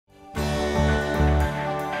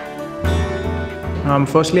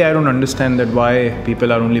Firstly, I don't understand that why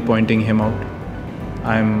people are only pointing him out.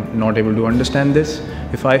 I'm not able to understand this.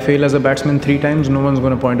 If I fail as a batsman 3 times, no one's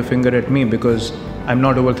going to point a finger at me because I'm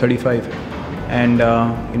not over 35. And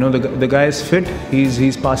the guy is fit.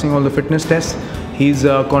 He's passing all the fitness tests. He's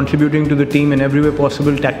contributing to the team in every way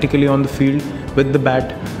possible, tactically on the field with the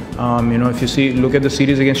bat. If you look at the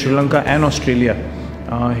series against Sri Lanka and Australia,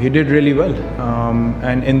 he did really well.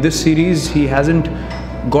 And in this series, he hasn't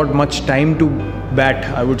got much time to bat.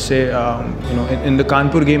 I would say, in the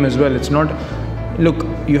Kanpur game as well. It's not. Look,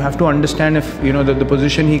 you have to understand if the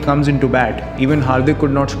position he comes into bat. Even Hardik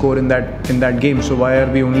could not score in that game. So why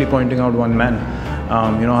are we only pointing out one man?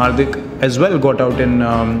 Hardik as well got out in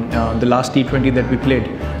the last T20 that we played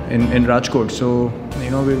in Rajkot. So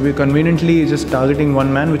we're conveniently just targeting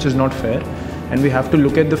one man, which is not fair. And we have to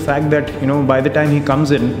look at the fact that by the time he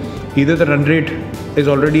comes in, either the run rate is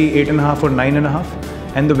already 8.5 or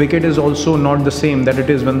 9.5, and the wicket is also not the same that it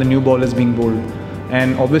is when the new ball is being bowled.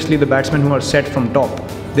 And obviously the batsmen who are set from top,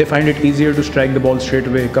 they find it easier to strike the ball straight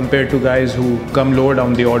away compared to guys who come lower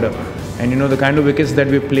down the order. And the kind of wickets that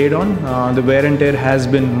we've played on, the wear and tear has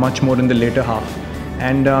been much more in the later half.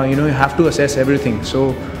 And you have to assess everything.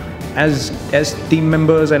 So as team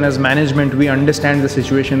members and as management, we understand the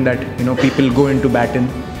situation that people go into batting.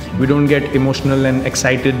 We don't get emotional and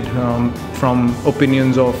excited from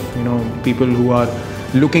opinions of people who are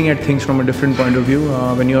looking at things from a different point of view.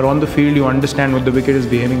 When you're on the field, you understand what the wicket is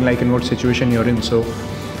behaving like and what situation you're in. So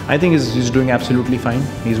I think he's doing absolutely fine.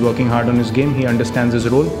 He's working hard on his game. He understands his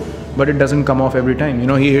role, but it doesn't come off every time.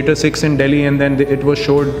 He hit a 6 in Delhi and then it was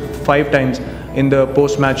showed 5 times in the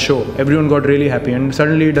post-match show. Everyone got really happy, and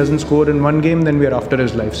suddenly he doesn't score in one game, then we are after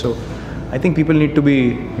his life. So I think people need to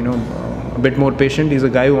be a bit more patient. He's a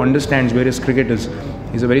guy who understands where his cricket is.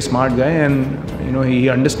 He's a very smart guy, and he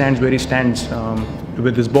understands where he stands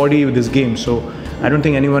with his body, with his game. So I don't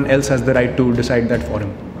think anyone else has the right to decide that for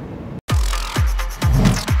him.